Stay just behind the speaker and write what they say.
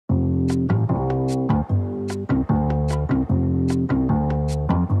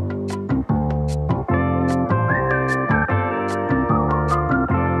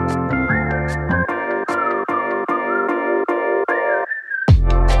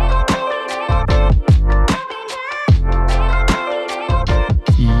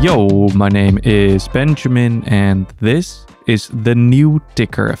Yo, my name is Benjamin and this is the new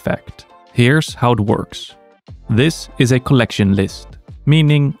ticker effect. Here's how it works. This is a collection list,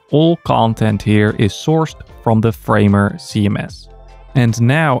 meaning all content here is sourced from the Framer CMS. And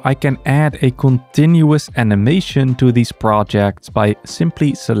now I can add a continuous animation to these projects by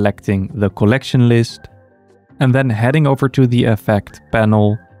simply selecting the collection list and then heading over to the effect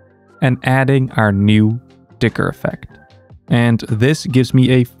panel and adding our new ticker effect. And this gives me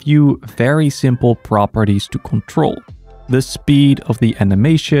a few very simple properties to control. The speed of the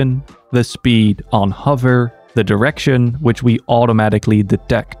animation, the speed on hover, the direction which we automatically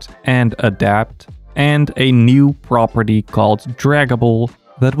detect and adapt, and a new property called draggable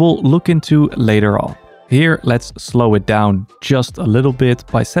that we'll look into later on. Here, let's slow it down just a little bit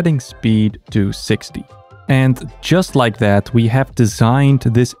by setting speed to 60. And just like that, we have designed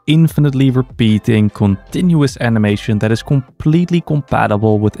this infinitely repeating continuous animation that is completely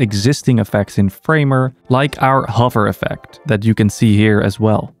compatible with existing effects in Framer, like our hover effect that you can see here as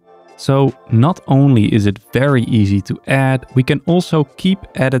well. So not only is it very easy to add, we can also keep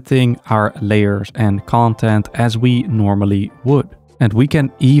editing our layers and content as we normally would. And we can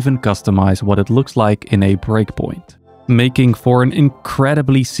even customize what it looks like in a breakpoint, making for an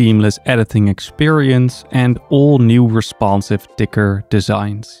incredibly seamless editing experience and all new responsive ticker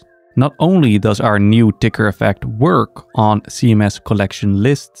designs. Not only does our new ticker effect work on CMS collection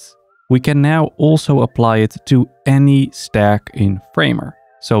lists, we can now also apply it to any stack in Framer.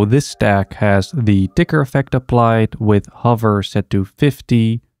 So this stack has the ticker effect applied with hover set to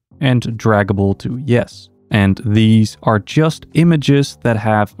 50 and draggable to yes. And these are just images that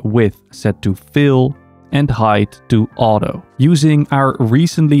have width set to fill and height to auto, using our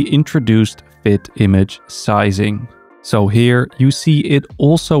recently introduced fit image sizing. So here you see it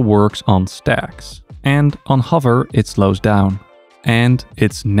also works on stacks, and on hover it slows down. And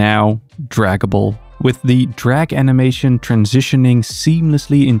it's now draggable, with the drag animation transitioning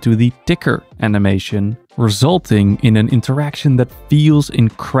seamlessly into the ticker animation, resulting in an interaction that feels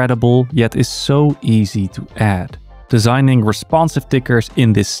incredible yet is so easy to add. Designing responsive tickers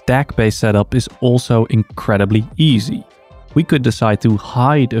in this stack-based setup is also incredibly easy. We could decide to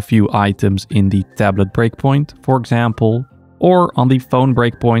hide a few items in the tablet breakpoint, for example, or on the phone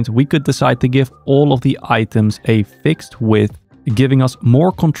breakpoint we could decide to give all of the items a fixed width, giving us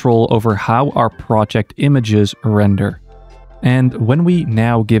more control over how our project images render. And when we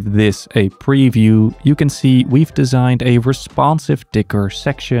now give this a preview, you can see we've designed a responsive ticker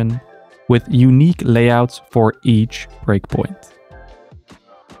section with unique layouts for each breakpoint.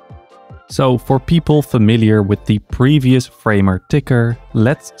 So for people familiar with the previous Framer ticker,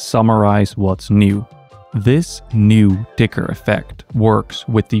 let's summarize what's new. This new ticker effect works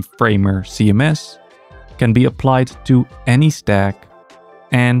with the Framer CMS, can be applied to any stack,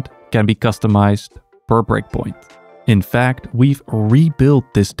 and can be customized per breakpoint. In fact, we've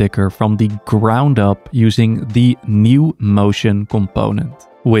rebuilt this ticker from the ground up using the new motion component,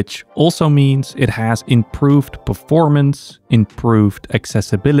 which also means it has improved performance, improved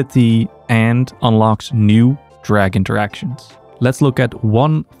accessibility, and unlocks new drag interactions. Let's look at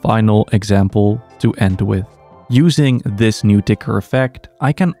one final example to end with. Using this new ticker effect,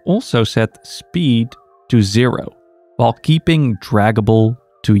 I can also set speed to 0, while keeping draggable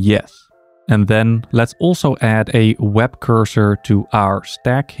to yes. And then let's also add a web cursor to our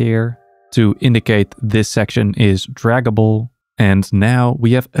stack here to indicate this section is draggable. And now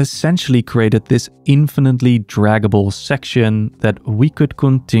we have essentially created this infinitely draggable section that we could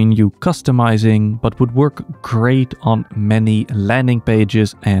continue customizing, but would work great on many landing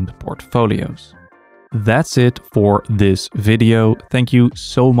pages and portfolios. That's it for this video. Thank you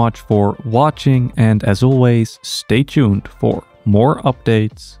so much for watching, and as always, stay tuned for more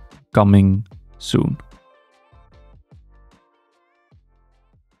updates coming soon.